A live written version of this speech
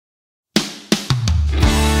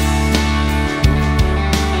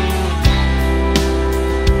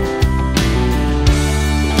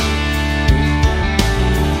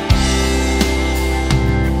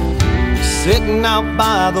Sitting out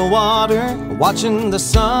by the water, watching the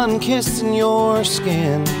sun kissing your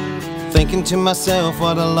skin, thinking to myself,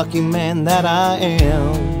 what a lucky man that I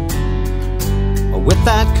am. With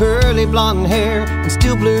that curly blonde hair and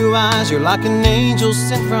still blue eyes, you're like an angel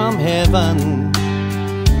sent from heaven.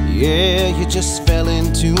 Yeah, you just fell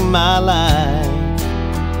into my life.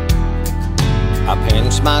 I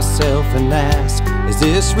pinch myself and ask, is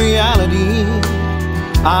this reality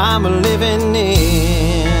I'm living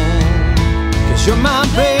in? 'Cause you're my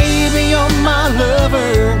baby, you're my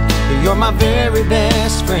lover, you're my very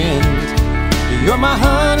best friend. You're my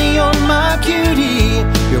honey, you're my cutie,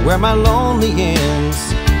 you're where my lonely ends.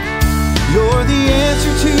 You're the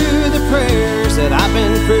answer to the prayers that I've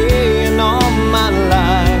been praying all my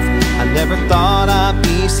life. I never thought I'd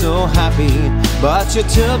be so happy, but you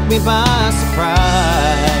took me by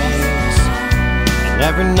surprise. And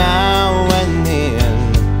every now and then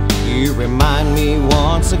you remind me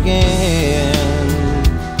once again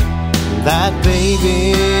that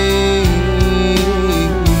baby,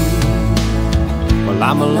 well,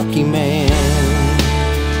 I'm a lucky man.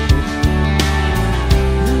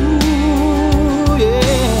 Ooh,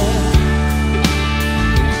 yeah.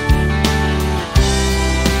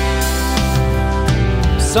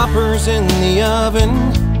 Supper's in the oven,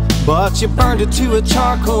 but you burned it to a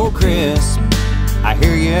charcoal crisp. I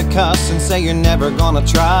hear you cuss and say you're never gonna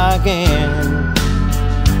try again.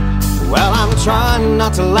 Well, I'm trying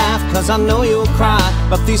not to laugh 'cause I know you'll cry,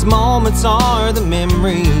 but these moments are the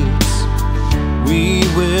memories we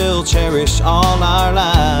will cherish all our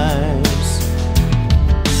lives.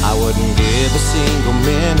 I wouldn't give a single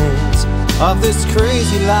minute of this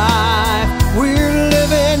crazy life we're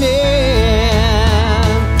living in.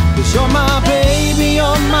 'Cause you're my baby,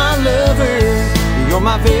 you're my lover, you're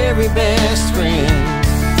my very best friend.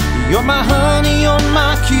 You're my honey, you're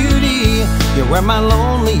my cutie, you're where my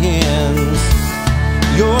lonely ends.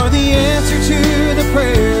 You're the answer to the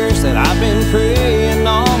prayers that I've been praying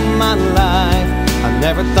all my life. I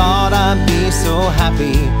never thought I'd be so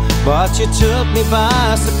happy, but you took me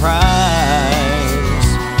by surprise.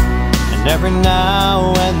 And every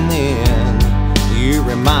now and then you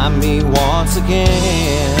remind me once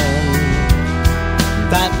again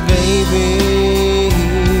that baby,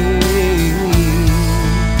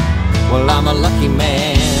 well, I'm a lucky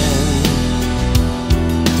man.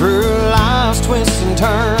 Through life's twists and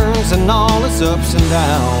turns and all its ups and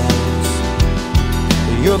downs,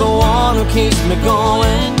 you're the one who keeps me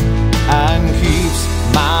going and keeps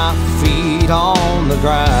my feet on the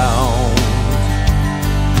ground.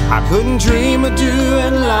 I couldn't dream of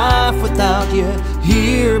doing life without you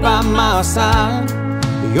here by my side.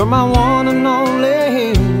 You're my one and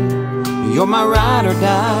only, you're my ride or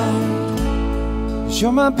die.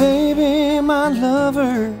 You're my baby, my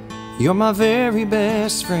lover, you're my very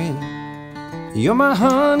best friend. You're my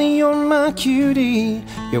honey, you're my cutie,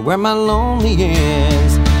 you're where my lonely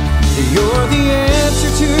is. You're the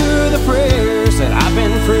answer to the prayers that I've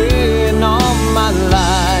been praying all my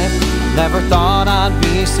life. Never thought I'd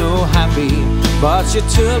be so happy, but you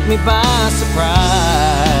took me by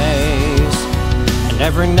surprise. And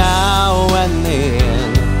every now and then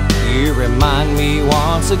you remind me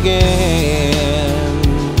once again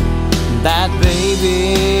that baby,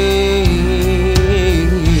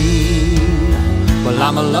 well,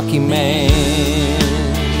 I'm a lucky man.